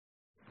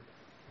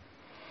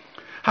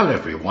Hello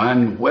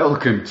everyone,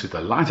 welcome to the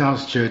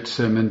Lighthouse Church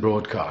Sermon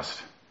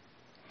Broadcast.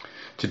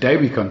 Today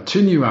we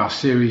continue our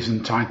series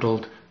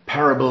entitled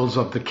Parables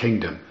of the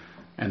Kingdom,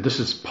 and this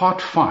is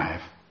part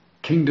 5,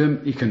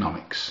 Kingdom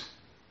Economics.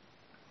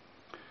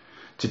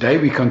 Today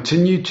we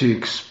continue to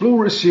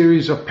explore a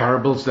series of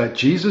parables that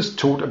Jesus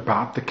taught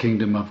about the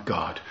kingdom of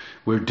God.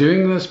 We're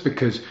doing this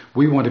because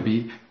we want to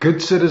be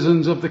good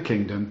citizens of the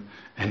kingdom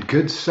and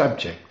good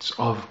subjects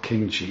of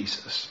King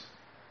Jesus.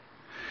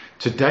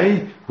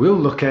 Today we'll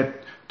look at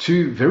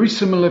two very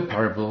similar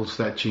parables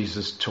that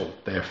Jesus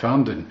taught. They are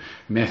found in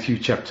Matthew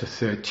chapter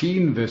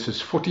 13, verses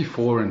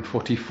 44 and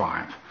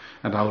 45.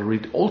 And I'll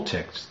read all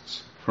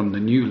texts from the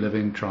New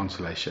Living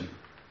Translation.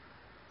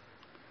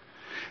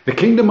 The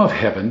kingdom of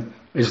heaven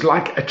is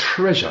like a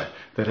treasure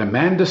that a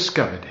man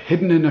discovered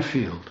hidden in a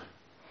field.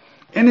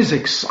 In his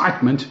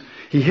excitement,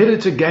 he hid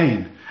it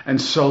again and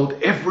sold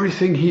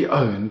everything he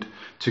owned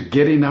to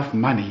get enough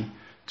money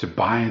to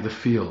buy the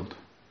field.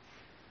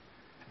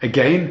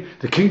 Again,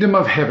 the kingdom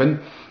of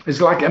heaven is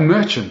like a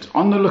merchant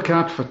on the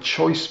lookout for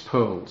choice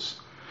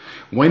pearls.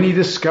 When he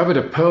discovered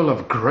a pearl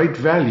of great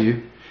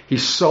value, he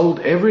sold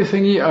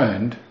everything he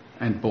owned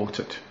and bought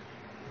it.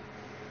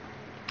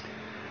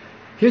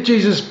 Here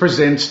Jesus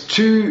presents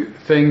two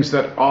things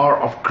that are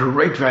of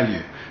great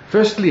value.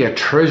 Firstly, a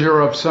treasure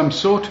of some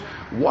sort.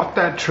 What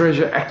that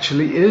treasure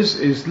actually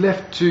is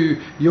left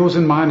to yours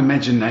and mine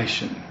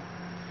imagination.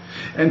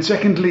 And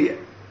secondly,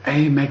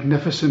 a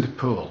magnificent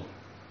pearl.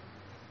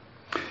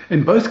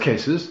 In both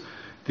cases,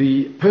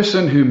 the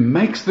person who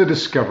makes the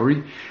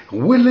discovery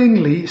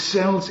willingly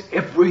sells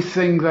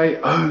everything they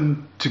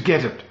own to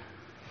get it.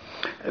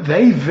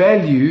 They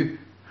value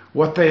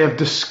what they have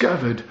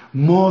discovered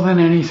more than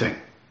anything.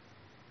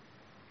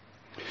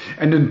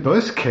 And in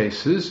both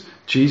cases,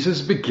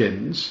 Jesus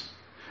begins,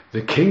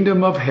 the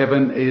kingdom of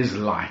heaven is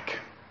like.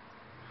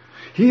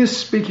 He is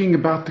speaking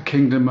about the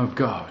kingdom of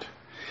God.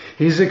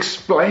 He's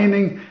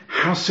explaining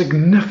how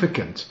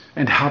significant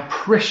and how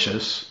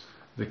precious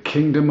the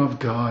kingdom of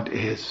God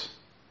is.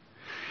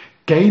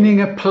 Gaining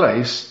a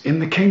place in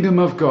the kingdom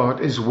of God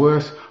is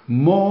worth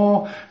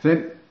more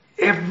than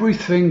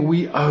everything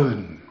we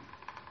own.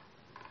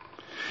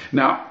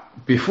 Now,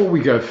 before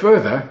we go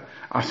further,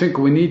 I think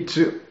we need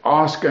to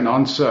ask and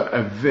answer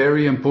a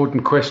very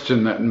important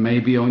question that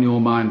may be on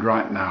your mind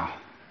right now.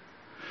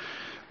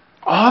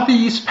 Are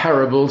these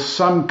parables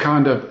some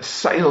kind of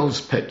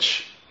sales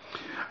pitch?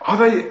 Are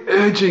they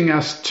urging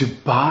us to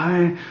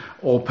buy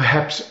or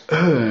perhaps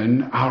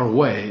earn our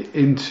way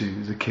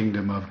into the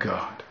kingdom of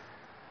God?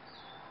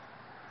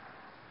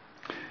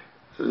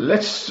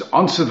 Let's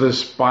answer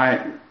this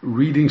by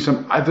reading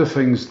some other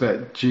things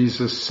that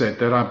Jesus said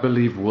that I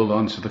believe will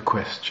answer the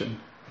question.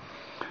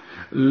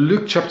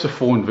 Luke chapter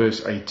 4 and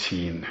verse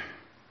 18.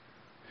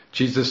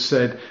 Jesus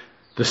said,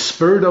 "The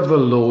Spirit of the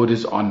Lord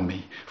is on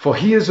me, for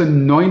He has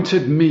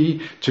anointed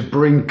me to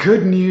bring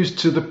good news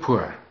to the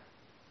poor.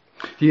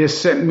 He has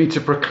sent me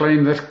to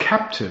proclaim that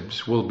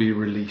captives will be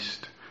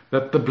released,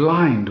 that the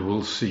blind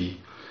will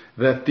see,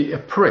 that the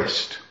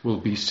oppressed will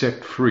be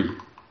set free."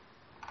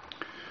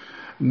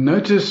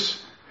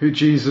 Notice who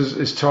Jesus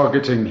is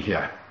targeting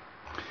here.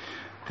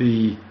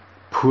 The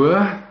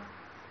poor,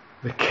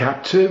 the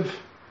captive,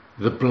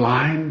 the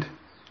blind,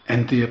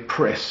 and the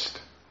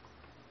oppressed.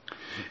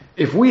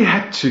 If we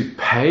had to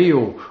pay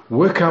or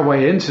work our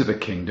way into the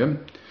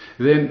kingdom,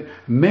 then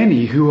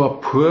many who are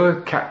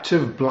poor,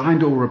 captive,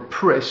 blind, or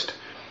oppressed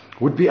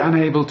would be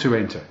unable to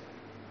enter.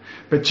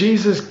 But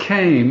Jesus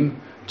came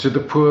to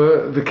the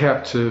poor, the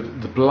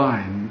captive, the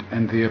blind,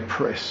 and the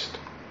oppressed.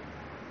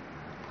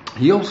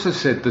 He also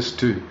said this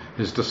to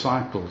his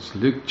disciples.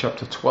 Luke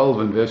chapter 12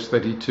 and verse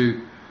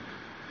 32.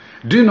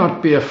 "Do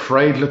not be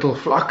afraid, little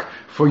flock,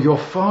 for your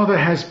Father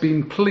has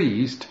been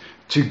pleased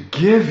to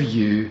give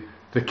you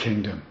the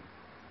kingdom."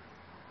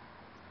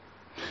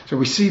 So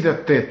we see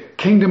that the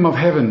kingdom of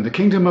heaven, the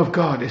kingdom of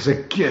God, is a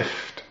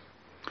gift.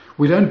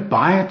 We don't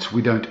buy it,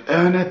 we don't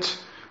earn it,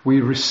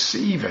 we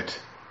receive it.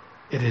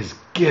 It is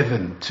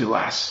given to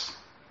us.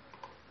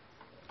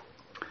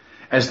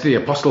 As the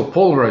Apostle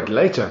Paul wrote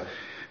later,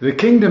 the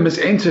kingdom is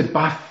entered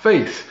by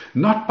faith,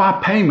 not by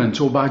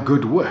payment or by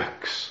good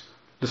works.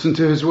 Listen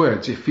to his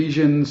words,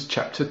 Ephesians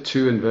chapter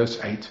 2 and verse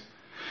 8.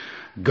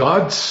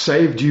 "God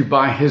saved you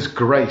by His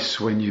grace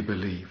when you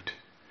believed.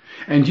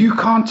 And you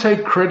can't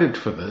take credit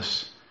for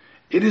this.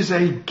 It is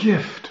a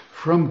gift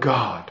from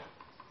God."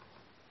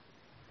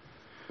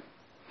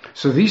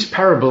 So these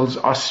parables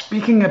are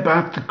speaking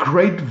about the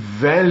great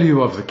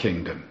value of the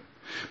kingdom.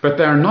 But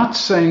they're not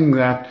saying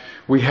that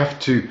we have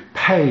to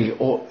pay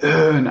or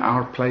earn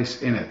our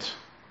place in it.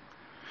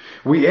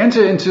 We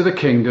enter into the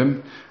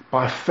kingdom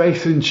by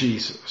faith in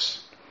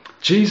Jesus.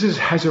 Jesus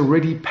has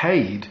already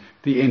paid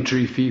the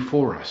entry fee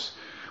for us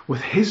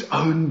with His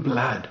own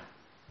blood.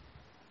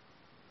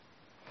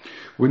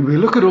 When we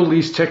look at all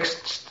these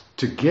texts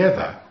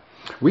together,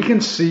 we can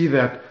see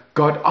that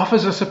God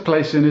offers us a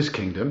place in His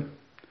kingdom,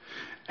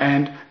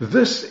 and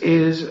this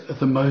is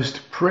the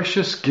most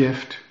precious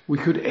gift we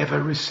could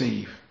ever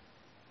receive.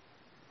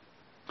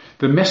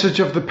 The message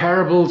of the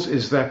parables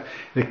is that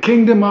the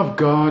kingdom of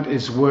God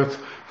is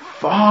worth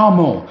far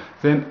more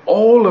than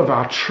all of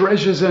our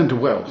treasures and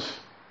wealth.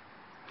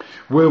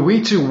 Were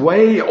we to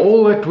weigh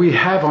all that we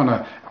have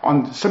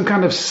on some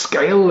kind of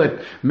scale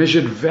that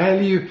measured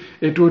value,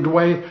 it would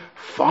weigh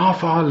far,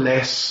 far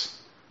less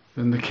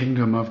than the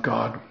kingdom of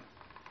God.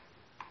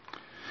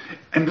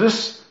 And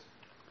this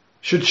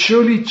should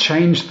surely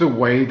change the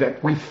way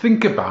that we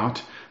think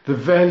about the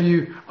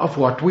value of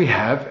what we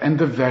have and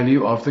the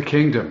value of the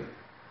kingdom.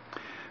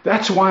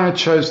 That's why I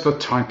chose the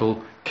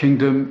title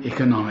Kingdom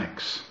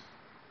Economics.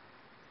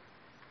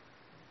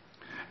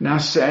 Now,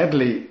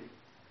 sadly,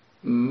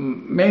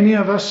 many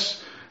of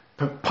us,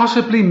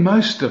 possibly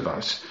most of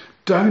us,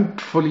 don't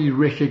fully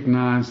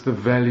recognize the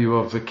value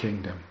of the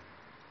kingdom.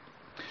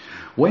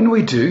 When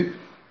we do,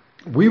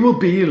 we will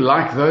be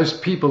like those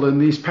people in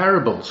these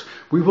parables.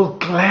 We will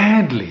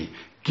gladly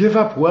give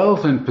up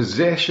wealth and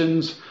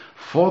possessions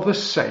for the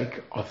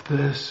sake of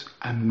this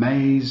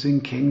amazing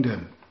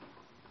kingdom.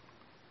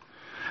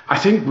 I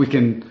think we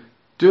can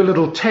do a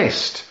little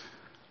test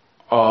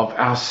of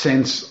our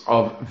sense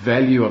of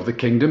value of the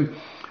kingdom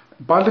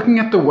by looking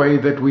at the way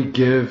that we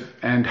give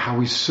and how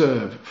we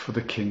serve for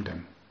the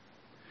kingdom.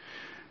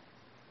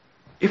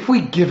 If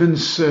we give and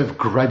serve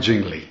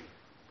grudgingly,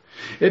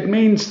 it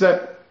means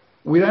that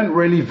we don't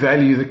really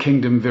value the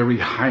kingdom very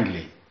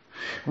highly.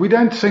 We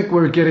don't think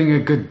we're getting a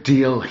good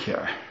deal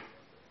here.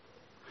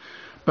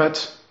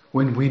 But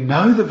when we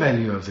know the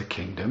value of the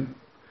kingdom,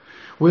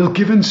 we'll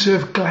give and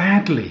serve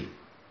gladly.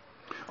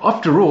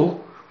 After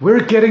all, we're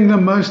getting the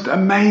most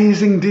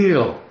amazing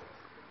deal.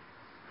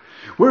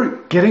 We're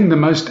getting the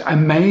most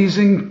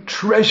amazing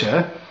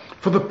treasure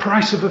for the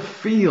price of a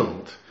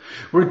field.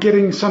 We're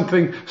getting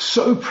something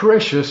so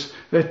precious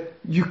that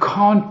you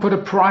can't put a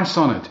price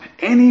on it.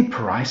 Any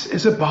price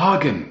is a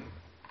bargain.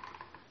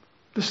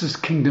 This is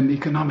kingdom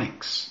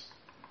economics.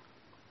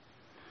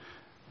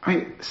 I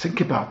mean,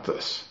 think about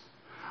this.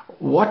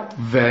 What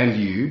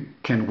value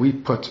can we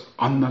put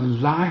on the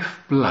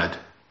lifeblood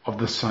of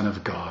the Son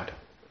of God?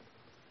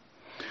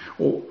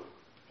 Or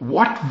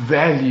what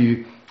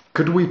value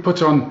could we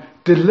put on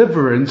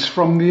deliverance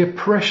from the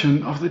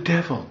oppression of the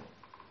devil?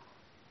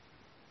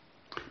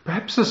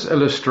 Perhaps this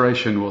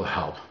illustration will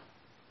help.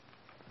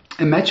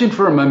 Imagine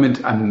for a moment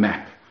a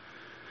map.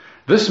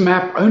 This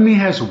map only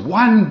has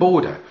one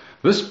border.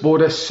 This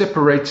border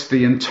separates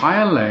the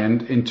entire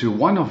land into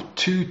one of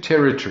two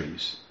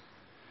territories: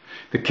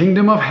 the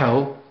kingdom of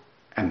hell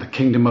and the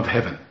kingdom of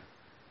heaven.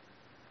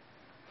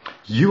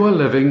 You are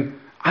living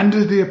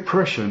under the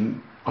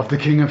oppression of the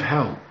king of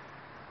hell.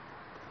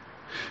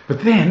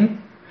 But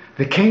then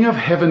the king of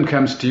heaven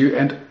comes to you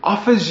and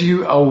offers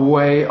you a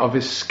way of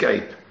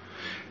escape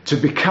to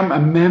become a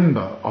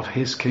member of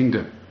his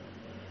kingdom.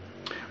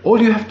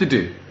 All you have to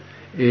do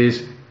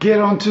is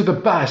get onto the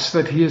bus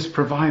that he has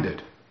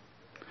provided.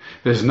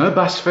 There's no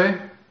bus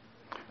fare,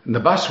 and the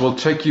bus will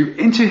take you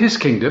into his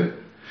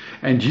kingdom,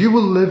 and you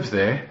will live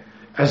there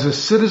as a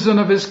citizen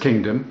of his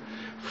kingdom,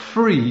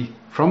 free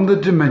from the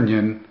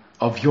dominion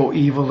of your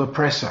evil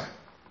oppressor.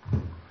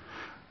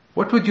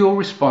 What would your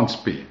response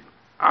be?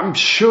 I'm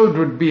sure it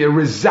would be a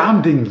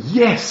resounding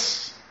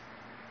yes.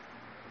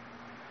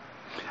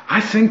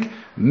 I think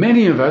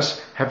many of us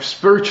have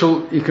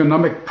spiritual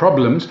economic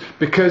problems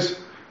because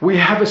we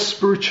have a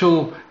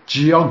spiritual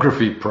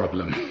geography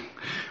problem.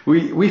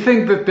 We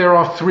think that there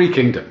are three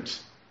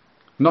kingdoms,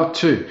 not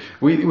two.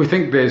 We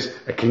think there's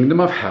a kingdom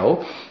of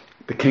hell,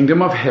 the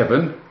kingdom of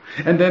heaven,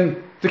 and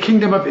then the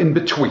kingdom of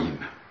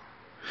in-between.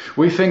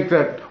 We think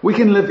that we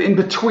can live in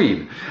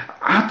between,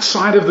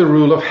 outside of the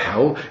rule of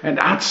hell and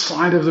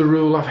outside of the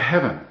rule of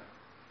heaven.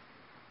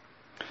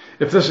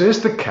 If this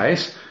is the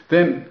case,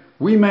 then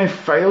we may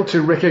fail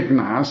to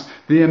recognize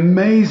the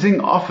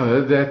amazing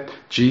offer that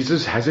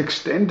Jesus has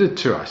extended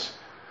to us.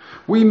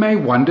 We may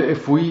wonder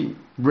if we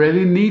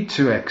really need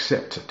to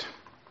accept it.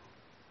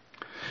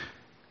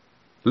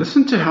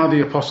 Listen to how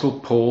the Apostle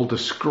Paul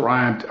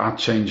described our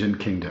change in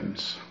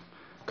kingdoms.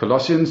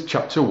 Colossians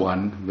chapter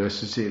 1,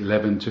 verses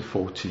 11 to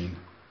 14.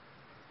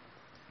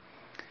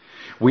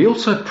 We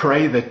also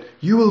pray that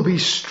you will be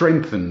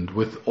strengthened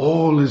with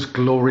all his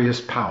glorious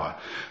power,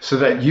 so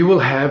that you will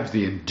have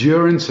the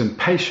endurance and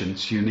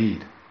patience you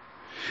need.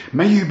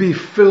 May you be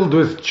filled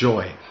with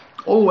joy,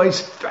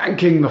 always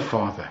thanking the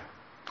Father.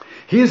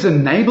 He has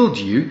enabled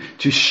you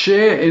to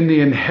share in the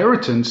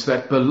inheritance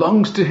that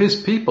belongs to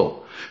his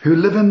people who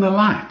live in the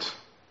light.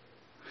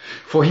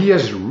 For he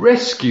has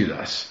rescued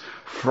us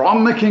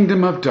from the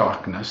kingdom of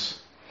darkness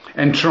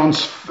and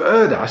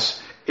transferred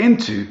us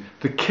into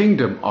the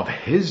kingdom of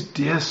his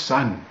dear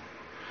Son,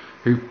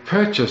 who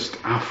purchased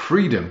our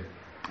freedom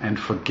and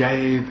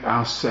forgave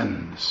our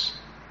sins.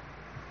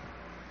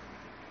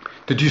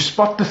 Did you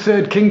spot the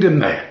third kingdom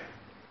there?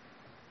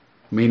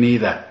 Me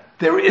neither.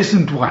 There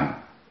isn't one.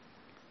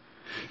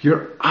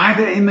 You're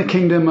either in the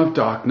kingdom of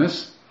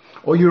darkness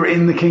or you're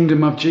in the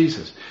kingdom of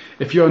Jesus.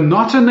 If you're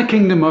not in the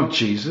kingdom of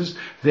Jesus,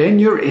 then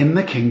you're in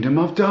the kingdom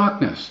of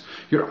darkness.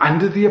 You're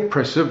under the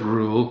oppressive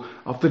rule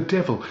of the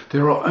devil.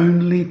 There are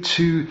only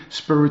two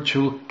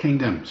spiritual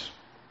kingdoms.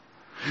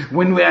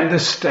 When we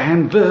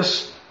understand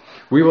this,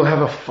 we will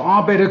have a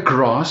far better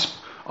grasp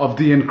of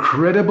the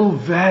incredible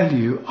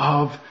value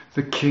of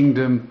the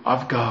kingdom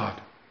of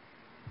God.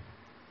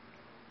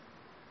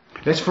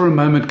 Let's for a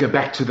moment go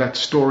back to that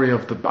story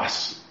of the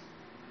bus.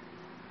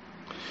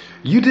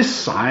 You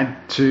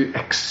decide to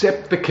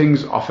accept the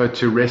king's offer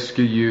to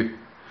rescue you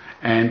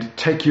and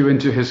take you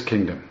into his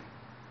kingdom.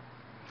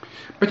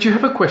 But you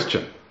have a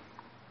question.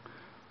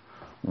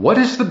 What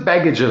is the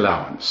baggage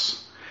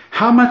allowance?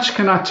 How much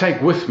can I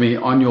take with me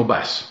on your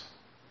bus?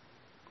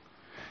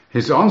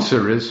 His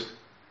answer is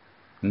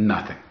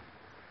nothing.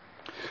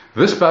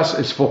 This bus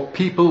is for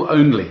people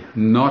only,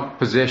 not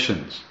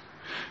possessions.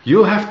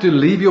 You'll have to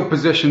leave your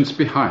possessions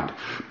behind.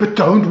 But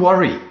don't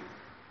worry.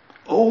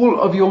 All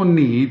of your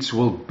needs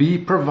will be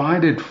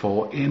provided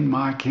for in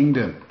my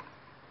kingdom.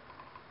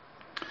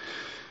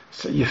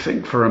 So you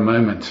think for a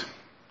moment,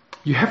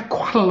 you have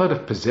quite a lot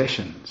of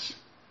possessions.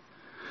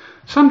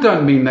 Some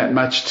don't mean that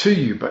much to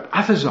you, but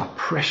others are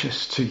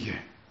precious to you.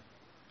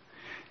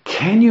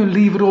 Can you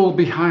leave it all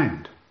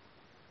behind?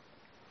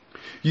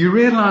 You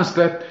realize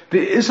that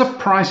there is a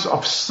price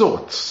of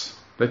sorts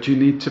that you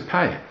need to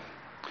pay.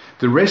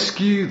 The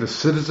rescue, the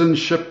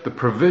citizenship, the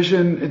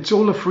provision, it's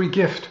all a free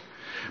gift.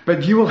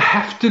 But you will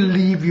have to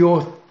leave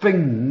your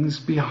things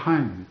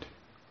behind.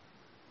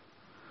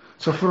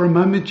 So for a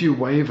moment you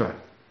waver.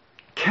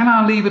 Can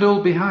I leave it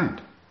all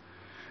behind?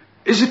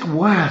 Is it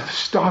worth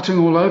starting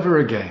all over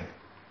again?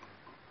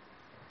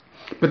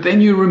 But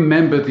then you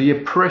remember the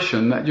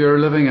oppression that you're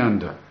living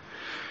under.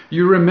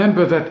 You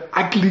remember that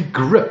ugly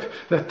grip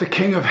that the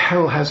king of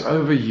hell has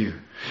over you,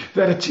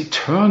 that it's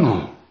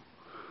eternal.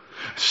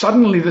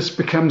 Suddenly this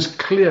becomes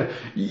clear.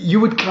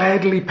 You would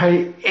gladly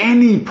pay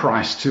any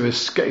price to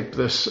escape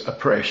this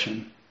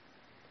oppression.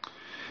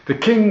 The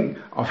King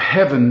of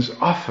Heaven's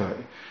offer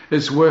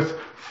is worth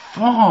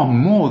far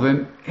more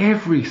than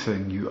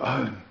everything you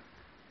own.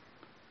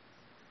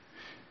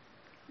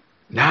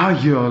 Now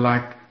you're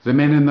like the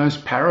men in those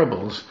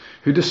parables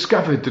who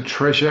discovered the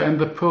treasure and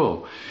the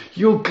pearl.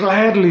 You'll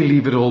gladly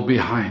leave it all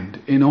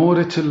behind in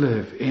order to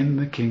live in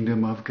the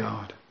kingdom of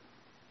God.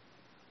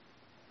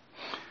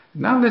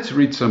 Now let's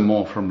read some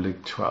more from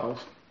Luke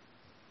 12.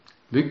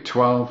 Luke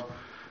 12,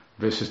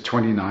 verses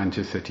 29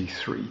 to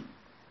 33.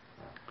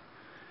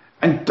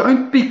 And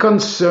don't be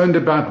concerned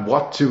about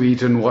what to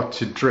eat and what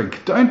to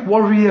drink. Don't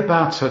worry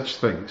about such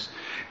things.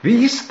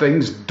 These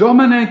things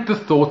dominate the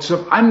thoughts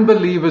of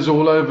unbelievers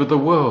all over the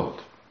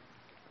world.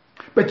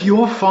 But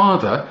your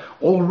Father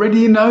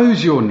already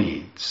knows your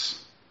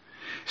needs.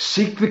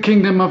 Seek the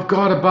kingdom of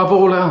God above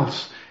all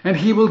else, and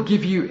He will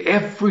give you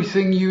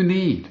everything you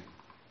need.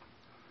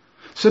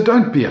 So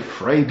don't be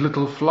afraid,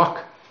 little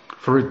flock,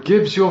 for it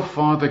gives your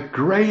Father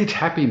great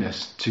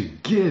happiness to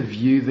give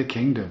you the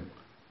kingdom.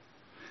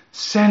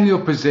 Sell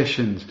your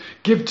possessions,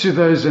 give to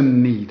those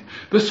in need.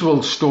 This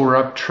will store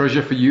up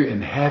treasure for you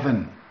in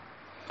heaven.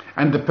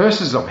 And the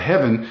purses of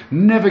heaven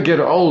never get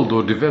old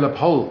or develop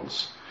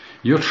holes.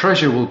 Your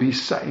treasure will be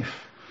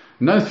safe.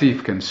 No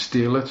thief can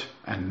steal it,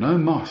 and no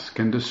moth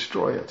can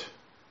destroy it.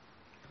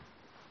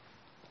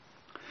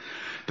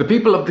 The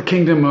people of the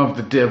kingdom of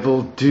the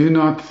devil do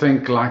not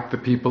think like the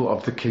people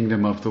of the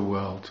kingdom of the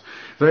world.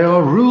 They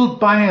are ruled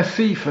by a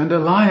thief and a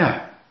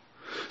liar.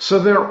 So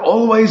they're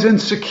always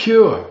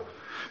insecure.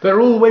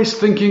 They're always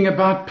thinking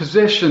about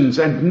possessions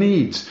and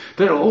needs.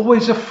 They're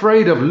always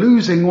afraid of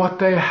losing what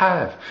they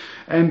have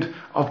and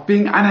of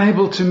being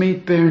unable to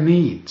meet their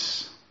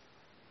needs.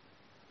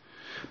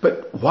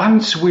 But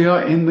once we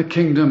are in the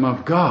kingdom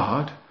of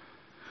God,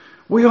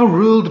 we are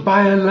ruled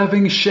by a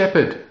loving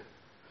shepherd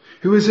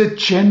who is a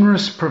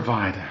generous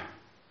provider.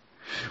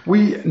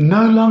 We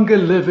no longer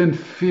live in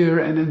fear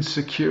and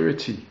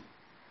insecurity.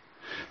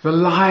 The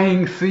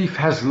lying thief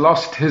has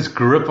lost his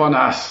grip on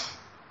us.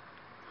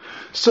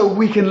 So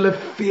we can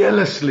live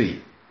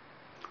fearlessly.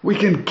 We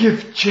can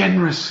give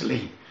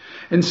generously.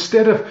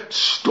 Instead of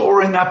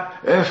storing up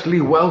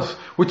earthly wealth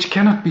which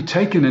cannot be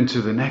taken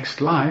into the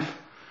next life,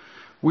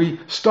 we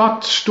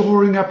start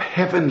storing up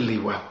heavenly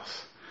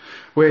wealth,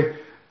 where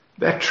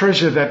that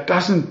treasure that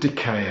doesn't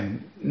decay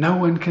and no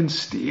one can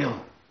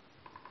steal.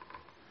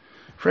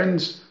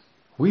 Friends,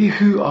 we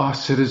who are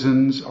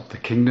citizens of the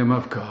kingdom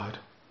of God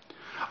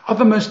are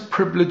the most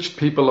privileged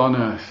people on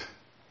earth.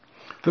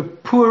 The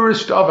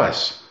poorest of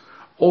us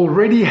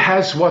already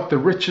has what the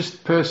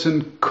richest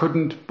person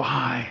couldn't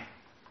buy.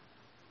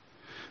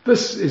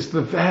 This is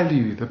the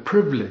value, the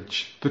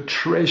privilege, the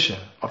treasure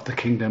of the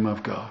kingdom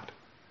of God.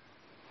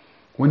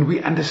 When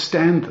we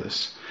understand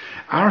this,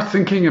 our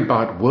thinking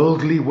about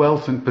worldly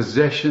wealth and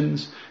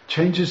possessions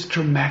changes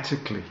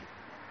dramatically.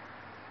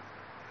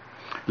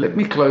 Let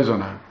me close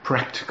on a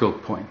practical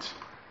point.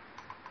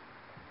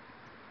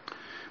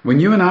 When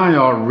you and I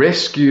are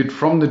rescued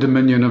from the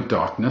dominion of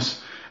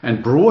darkness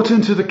and brought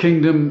into the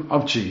kingdom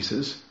of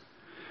Jesus,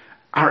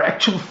 our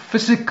actual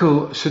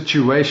physical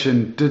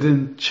situation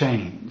didn't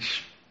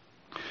change.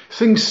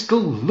 Things still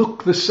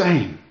look the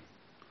same.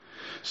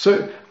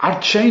 So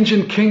our change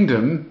in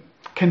kingdom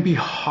can be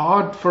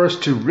hard for us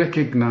to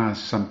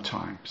recognize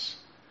sometimes.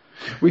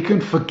 We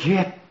can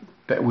forget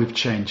that we've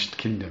changed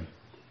kingdom.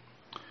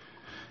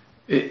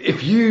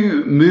 If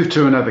you move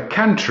to another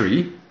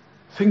country,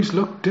 things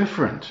look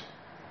different.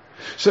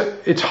 So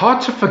it's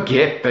hard to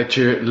forget that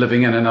you're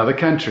living in another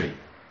country.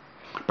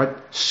 But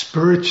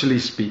spiritually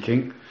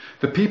speaking,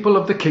 the people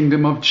of the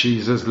kingdom of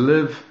Jesus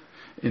live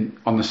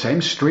on the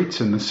same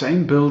streets and the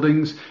same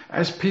buildings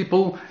as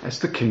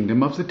the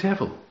kingdom of the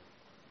devil.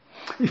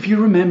 If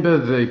you remember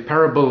the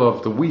parable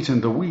of the wheat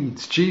and the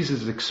weeds,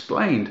 Jesus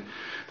explained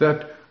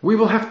that we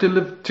will have to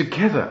live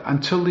together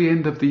until the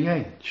end of the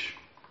age.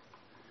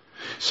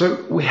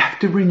 So we have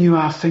to renew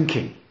our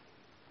thinking.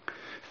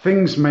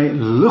 Things may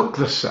look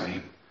the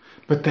same,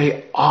 but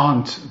they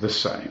aren't the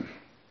same.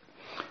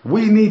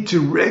 We need to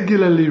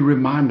regularly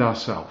remind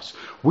ourselves,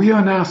 we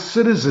are now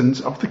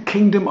citizens of the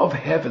kingdom of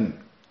heaven.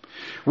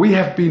 We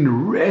have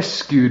been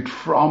rescued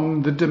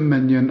from the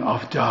dominion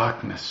of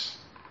darkness.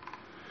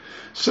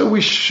 So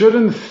we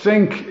shouldn't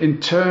think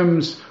in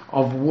terms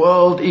of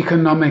world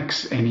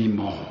economics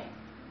anymore.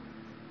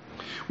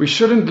 We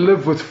shouldn't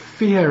live with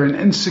fear and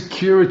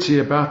insecurity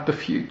about the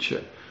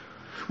future.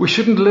 We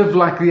shouldn't live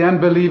like the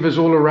unbelievers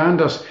all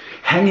around us,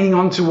 hanging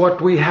on to what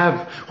we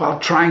have while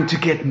trying to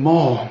get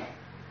more.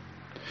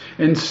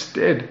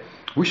 Instead,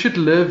 we should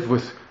live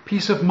with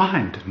peace of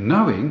mind,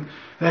 knowing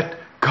that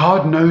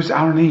God knows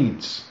our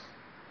needs.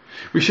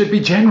 We should be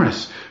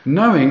generous,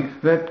 knowing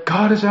that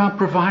God is our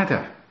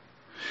provider.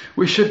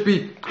 We should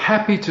be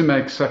happy to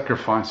make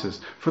sacrifices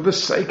for the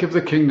sake of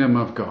the kingdom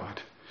of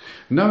God,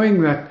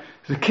 knowing that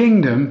the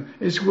kingdom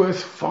is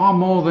worth far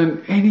more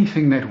than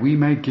anything that we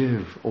may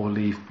give or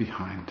leave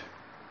behind.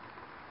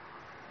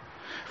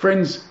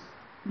 Friends,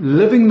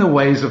 living the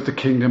ways of the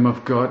kingdom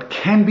of God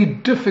can be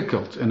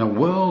difficult in a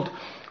world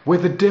where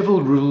the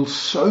devil rules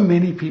so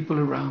many people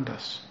around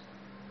us.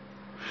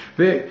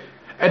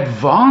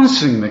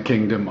 Advancing the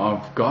kingdom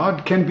of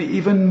God can be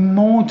even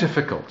more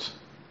difficult.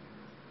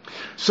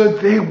 So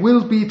there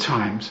will be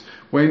times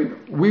when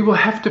we will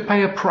have to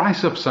pay a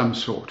price of some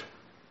sort.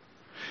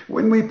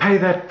 When we pay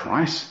that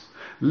price,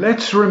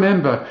 let's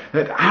remember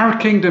that our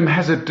kingdom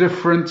has a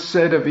different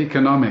set of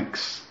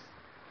economics.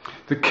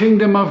 The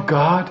kingdom of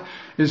God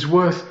is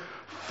worth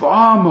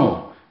far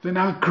more than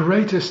our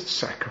greatest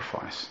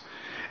sacrifice.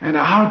 And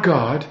our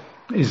God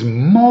is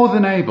more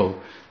than able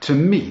to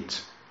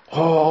meet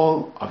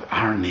all of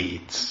our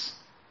needs.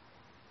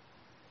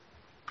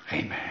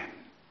 Amen.